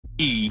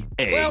EA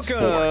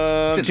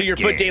Welcome to your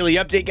game. FUT Daily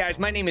Update, guys.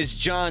 My name is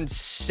John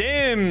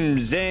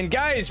Sims, and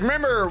guys,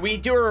 remember, we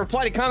do a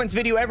reply to comments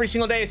video every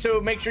single day, so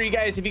make sure you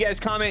guys, if you guys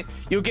comment,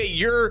 you'll get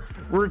your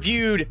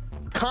reviewed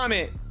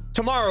comment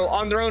tomorrow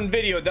on their own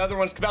video. The other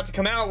one's about to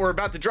come out. We're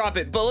about to drop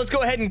it, but let's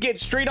go ahead and get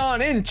straight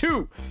on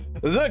into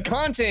the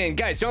content.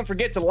 Guys, don't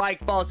forget to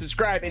like, follow,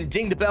 subscribe, and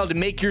ding the bell to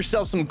make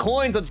yourself some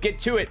coins. Let's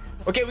get to it.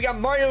 Okay, we got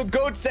Mario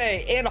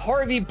Götze and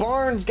Harvey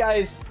Barnes,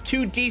 guys.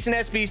 Two decent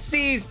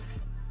SBCs.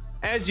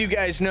 As you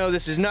guys know,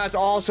 this is nuts.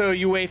 Also,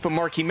 UEFA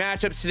marquee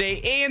matchups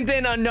today, and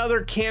then another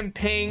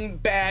campaign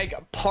bag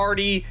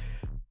party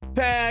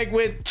bag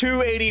with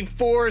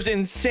 284s.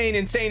 Insane.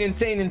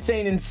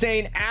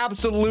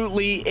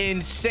 Absolutely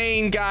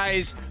insane,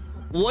 guys.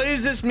 What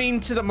does this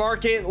mean to the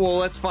market? Well,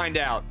 let's find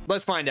out.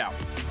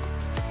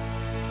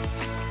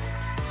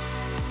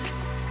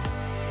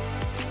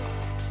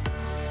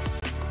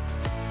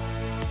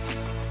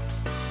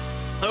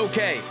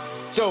 Okay,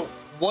 so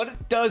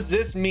what does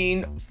this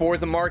mean for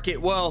the market?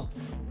 Well,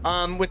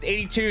 with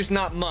 82s,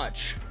 not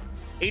much.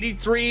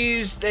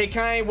 83s, they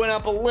kind of went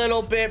up a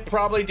little bit,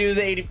 probably due to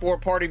the 84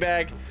 party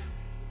bag.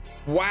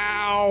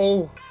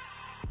 Wow.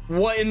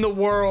 What in the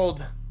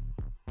world?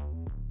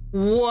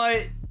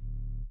 What?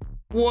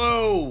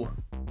 Whoa.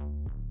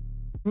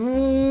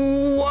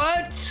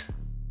 What?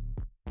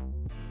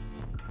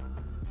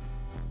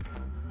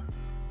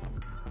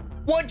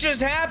 What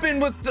just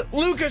happened with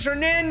Lucas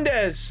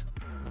Hernandez?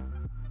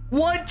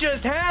 What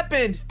just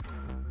happened?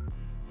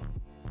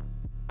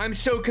 I'm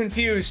so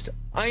confused.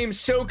 I am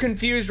so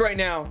confused right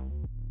now.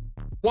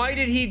 Why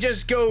did he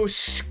just go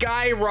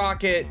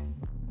skyrocket?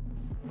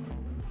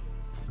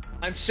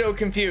 I'm so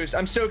confused.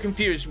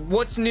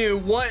 What's new?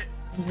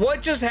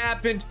 What just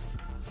happened?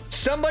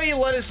 Somebody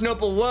let us know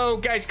below.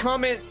 Guys,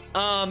 comment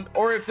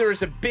or if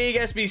there's a big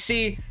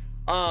SBC.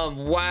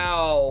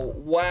 Wow.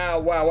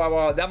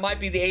 That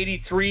might be the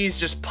 83s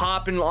just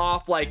popping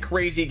off like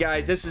crazy,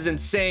 guys. This is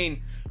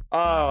insane.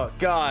 Oh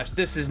gosh,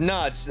 this is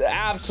nuts.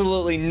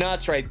 Absolutely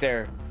nuts right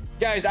there,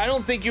 guys. I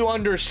don't think you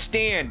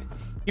understand.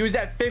 He was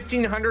at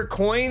 1,500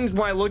 coins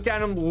when I looked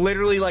at him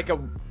literally like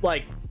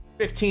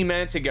 15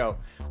 minutes ago,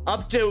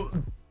 up to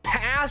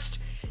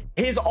past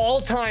his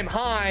all-time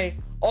high,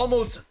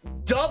 almost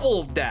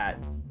doubled that.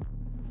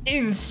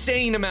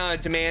 Insane amount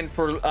of demand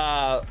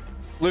for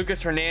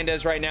Lucas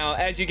Hernandez right now.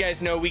 As you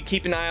guys know, we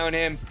keep an eye on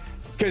him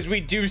because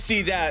we do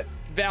see that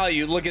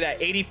value. Look at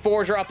that,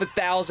 84s are up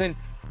 1,000.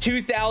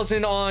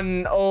 2,000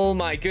 on, oh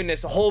my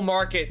goodness, the whole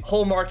market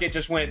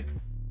just went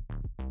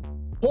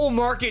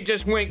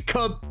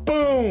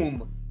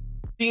kaboom.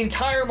 The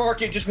entire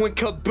market just went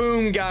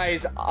kaboom,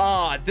 guys.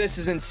 This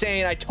is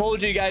insane. I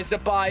told you guys to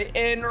buy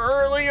in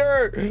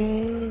earlier.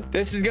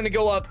 This is gonna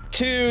go up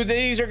too.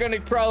 These are gonna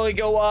probably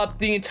go up.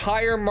 The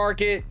entire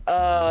market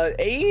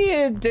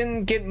it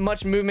didn't get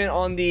much movement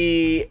on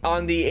the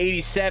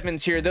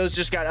 87s here. Those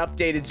just got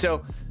updated.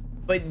 So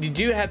but you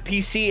do have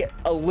PC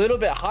a little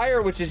bit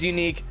higher, which is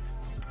unique.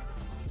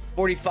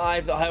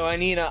 45. I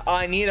need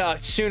a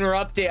sooner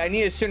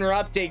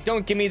update.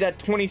 Don't give me that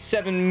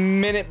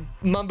 27-minute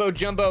mumbo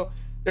jumbo.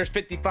 There's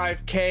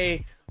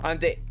 55k on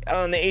the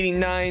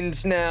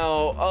 89s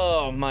now.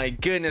 Oh my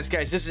goodness,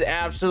 guys, this is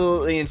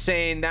absolutely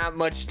insane. That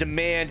much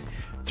demand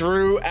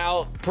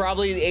throughout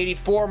probably the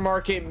 84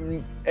 market,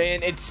 and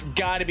it's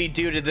got to be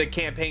due to the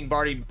campaign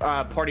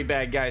party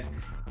bag, guys.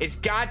 It's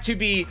got to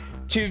be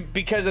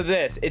because of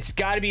this. It's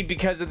got to be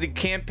because of the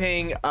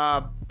campaign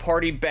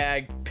party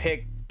bag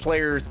pick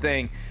player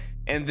thing.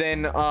 And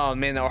then oh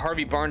man, the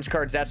Harvey Barnes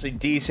card's actually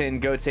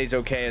decent. Götze's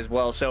okay as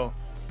well. So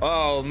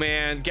oh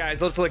man,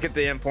 guys, let's look at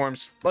the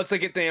informs. Let's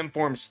look at the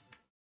informs.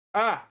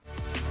 Let's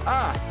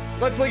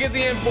look at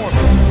the informs.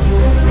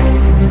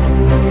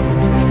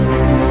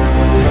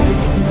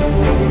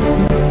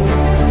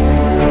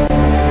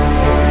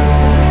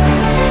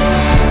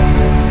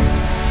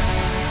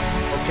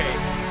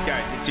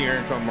 Your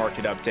info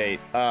market update.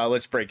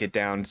 Let's break it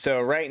down.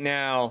 So right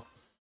now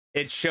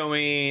it's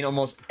showing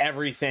almost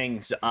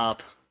everything's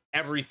up.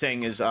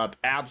 Everything is up,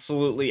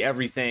 absolutely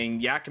everything.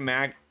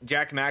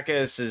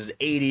 Giacomakis'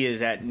 80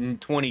 is at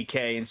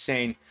 20k,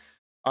 insane.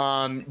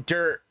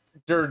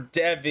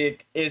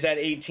 Derdevic is at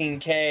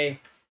 18k.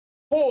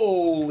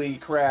 Holy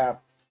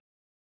crap.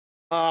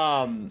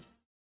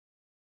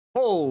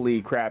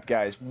 Holy crap,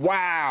 guys.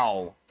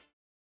 Wow.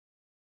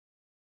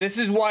 This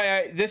is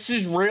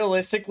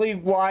realistically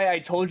why I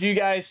told you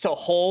guys to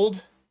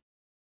hold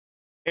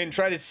and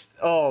try to,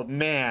 oh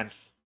man.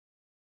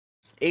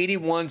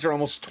 81s are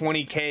almost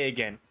 20k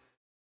again.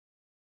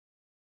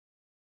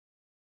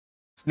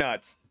 It's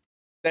nuts.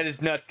 That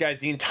is nuts, guys.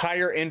 The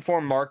entire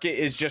inform market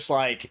is just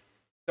like,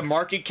 the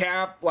market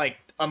cap like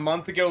a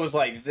month ago was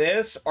like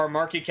this. Our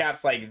market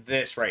cap's like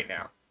this right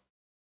now.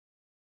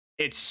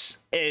 It's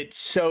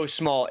so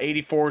small.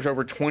 84s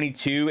over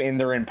 22 and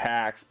they're in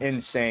packs.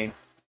 Insane.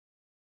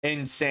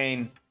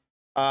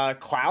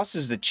 Klaus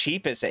is the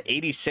cheapest at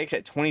 86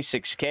 at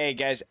 26k,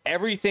 guys.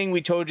 Everything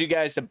we told you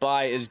guys to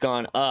buy is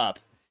gone up.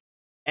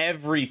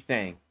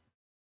 Everything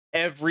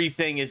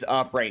is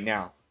up right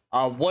now.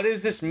 What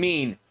does this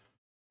mean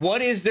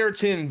What is there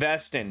to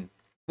invest in?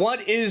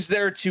 What is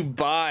there to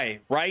buy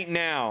right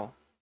now?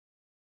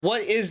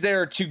 What is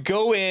there to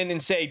go in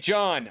and say,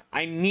 John,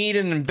 I need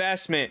an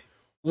investment.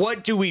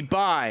 What do we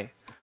buy?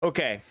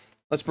 Okay,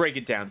 let's break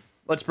it down.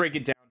 Let's break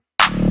it down.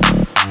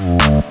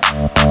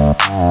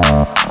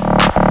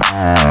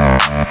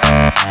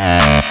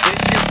 This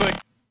is your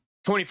FUT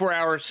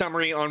 24-hour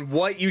summary on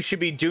what you should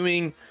be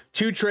doing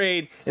to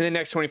trade in the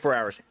next 24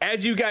 hours.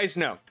 As you guys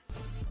know,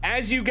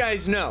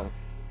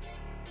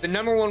 the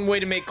number one way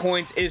to make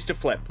coins is to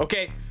flip,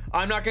 okay?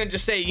 I'm not going to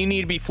just say you need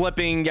to be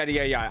flipping, yada,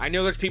 yada, yada. I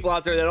know there's people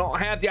out there that don't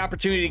have the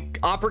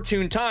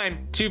opportune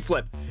time to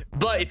flip.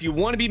 But if you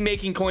want to be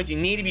making coins, you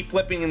need to be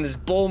flipping in this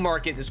bull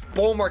market. This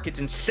bull market's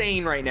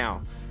insane right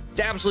now.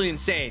 It's absolutely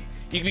insane.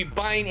 You can be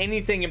buying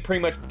anything and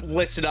pretty much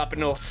list it up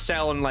and it'll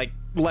sell in like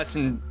less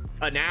than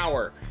an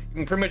hour. You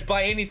can pretty much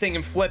buy anything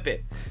and flip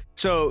it.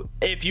 So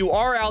if you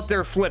are out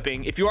there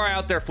flipping,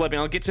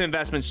 I'll get to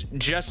investments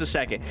just a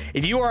second.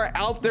 If you are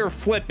out there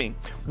flipping,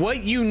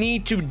 what you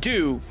need to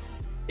do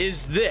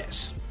is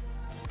this.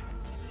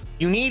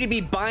 You need to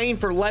be buying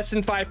for less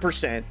than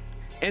 5%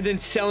 and then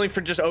selling for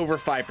just over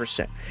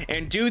 5%.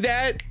 And do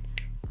that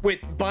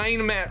with buying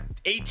them at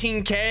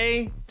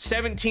 18K,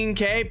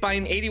 17K,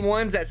 buying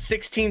 81s at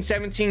 16,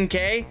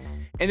 17K,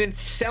 and then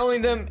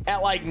selling them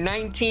at like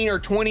 19 or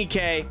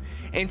 20K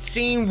and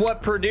seeing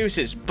what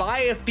produces. Buy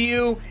a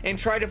few and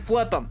try to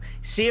flip them.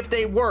 See if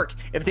they work.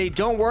 If they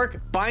don't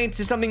work, buy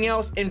into something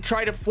else and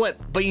try to flip.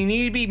 But you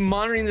need to be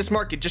monitoring this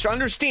market. Just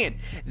understand,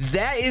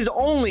 that is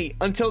only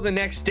until the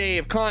next day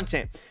of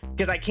content,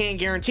 because I can't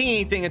guarantee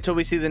anything until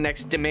we see the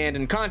next demand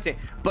in content.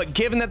 But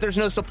given that there's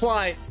no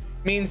supply,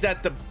 means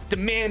that the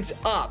demand's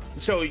up.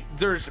 So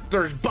there's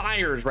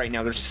buyers right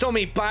now. There's so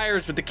many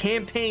buyers with the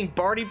campaign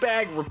Barty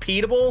bag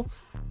repeatable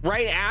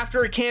right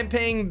after a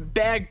campaign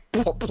bag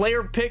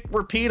player pick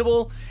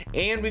repeatable,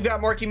 and we've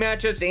got marquee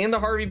matchups and the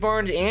Harvey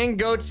Barnes and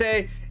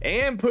Götze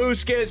and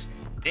Puskas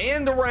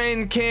and the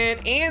Ryan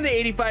Kent and the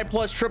 85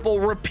 plus triple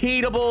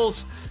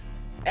repeatables.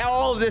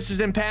 All of this is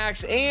in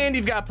packs, and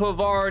you've got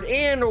Pavard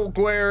and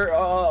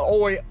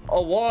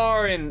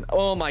Awar, and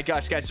oh my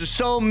gosh, guys, there's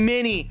so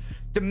many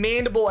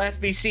demandable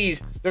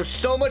SBCs. There's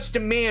so much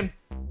demand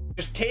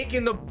just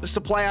taking the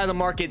supply out of the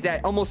market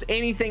that almost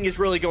anything is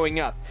really going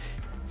up.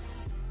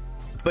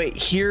 But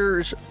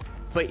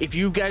if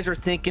you guys are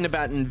thinking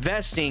about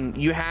investing,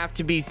 you have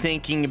to be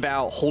thinking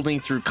about holding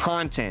through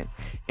content.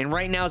 And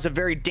right now is a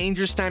very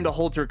dangerous time to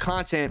hold through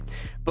content,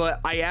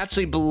 but I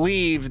actually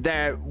believe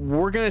that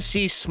we're going to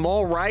see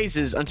small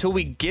rises until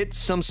we get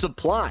some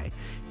supply.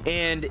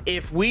 And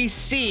if we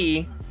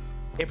see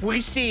if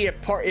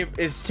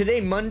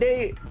today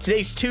Monday,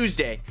 today's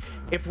Tuesday,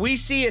 if we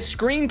see a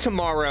screen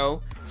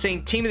tomorrow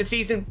saying team of the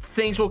season,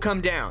 things will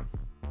come down.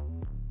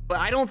 But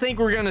I don't think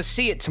we're going to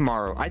see it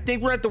tomorrow. I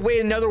think we're going to have to wait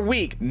another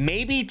week,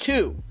 maybe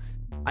two.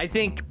 I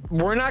think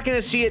we're not going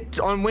to see it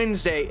on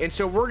Wednesday, and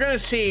so we're going to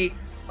see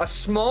a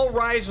small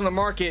rise in the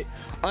market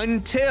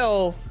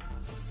until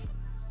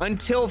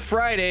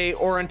Friday,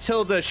 or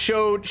until the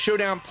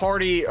showdown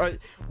party.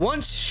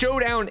 Once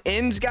showdown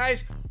ends,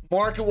 guys,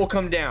 market will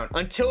come down.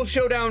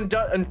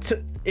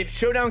 If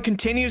showdown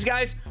continues,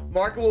 guys,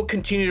 market will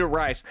continue to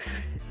rise.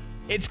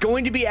 It's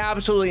going to be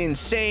absolutely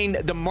insane.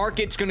 The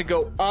market's going to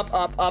go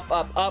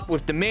up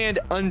with demand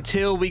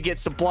until we get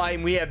supply,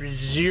 and we have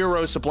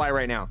zero supply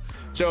right now.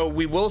 So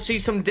we will see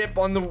some dip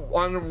on the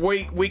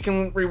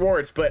weekend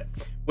rewards, but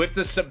with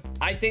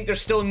I think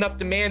there's still enough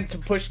demand to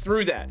push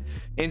through that.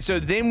 And so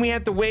then we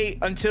have to wait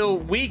until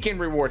weekend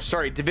rewards,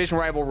 division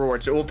rival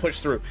rewards. It will push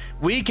through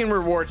weekend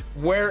rewards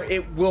where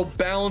it will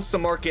balance the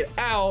market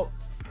out.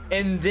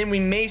 And then we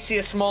may see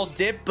a small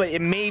dip, but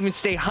it may even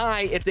stay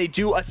high if they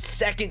do a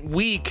second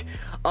week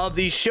of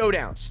these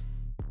showdowns.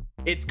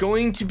 It's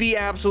going to be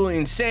absolutely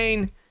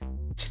insane.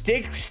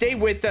 Stay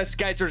with us,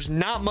 guys. There's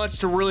not much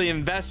to really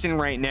invest in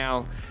right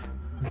now.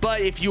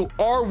 But if you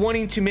are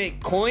wanting to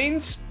make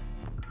coins,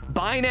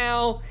 buy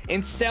now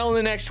and sell in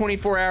the next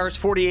 24 hours,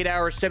 48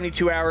 hours,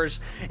 72 hours,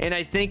 and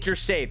I think you're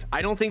safe.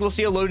 I don't think we'll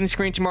see a loading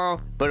screen tomorrow,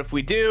 but if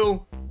we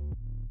do,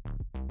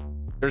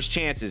 there's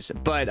chances.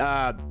 But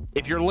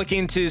if you're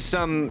looking to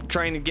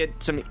trying to get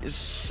some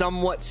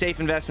somewhat safe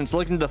investments,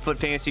 look into the FUT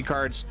fantasy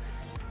cards.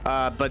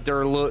 But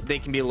they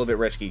can be a little bit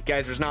risky,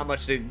 guys. There's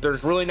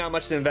really not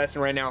much to invest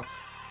in right now.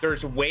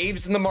 There's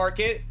waves in the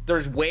market.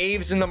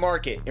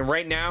 And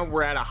right now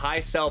we're at a high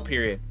sell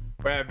period.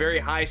 We're at a very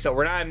high sell.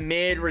 We're not at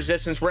mid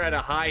resistance. We're at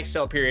a high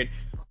sell period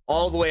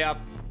all the way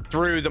up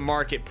through the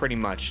market pretty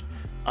much.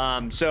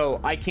 So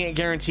I can't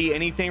guarantee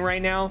anything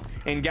right now.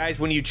 And guys,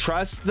 when you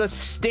trust the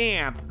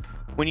stamp,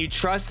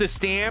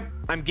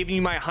 I'm giving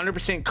you my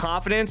 100%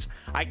 confidence.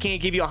 I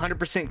can't give you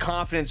 100%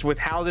 confidence with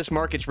how this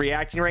market's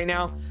reacting right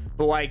now.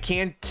 But what I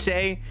can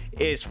say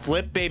is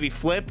flip, baby,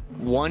 flip.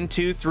 1,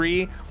 2,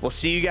 3. We'll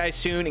see you guys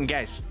soon. And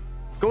guys,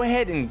 go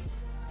ahead and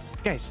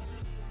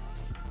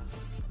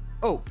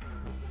oh,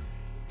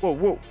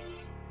 whoa,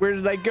 where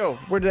did I go?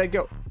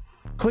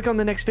 Click on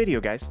the next video,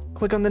 guys.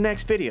 Click on the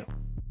next video.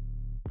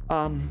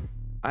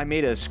 I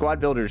made a squad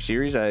builder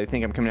series. I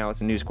think I'm coming out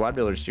with a new squad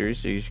builder series,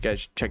 so you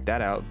guys should check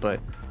that out. But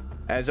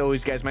as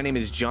always, guys, my name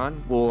is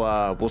John.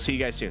 We'll see you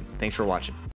guys soon. Thanks for watching.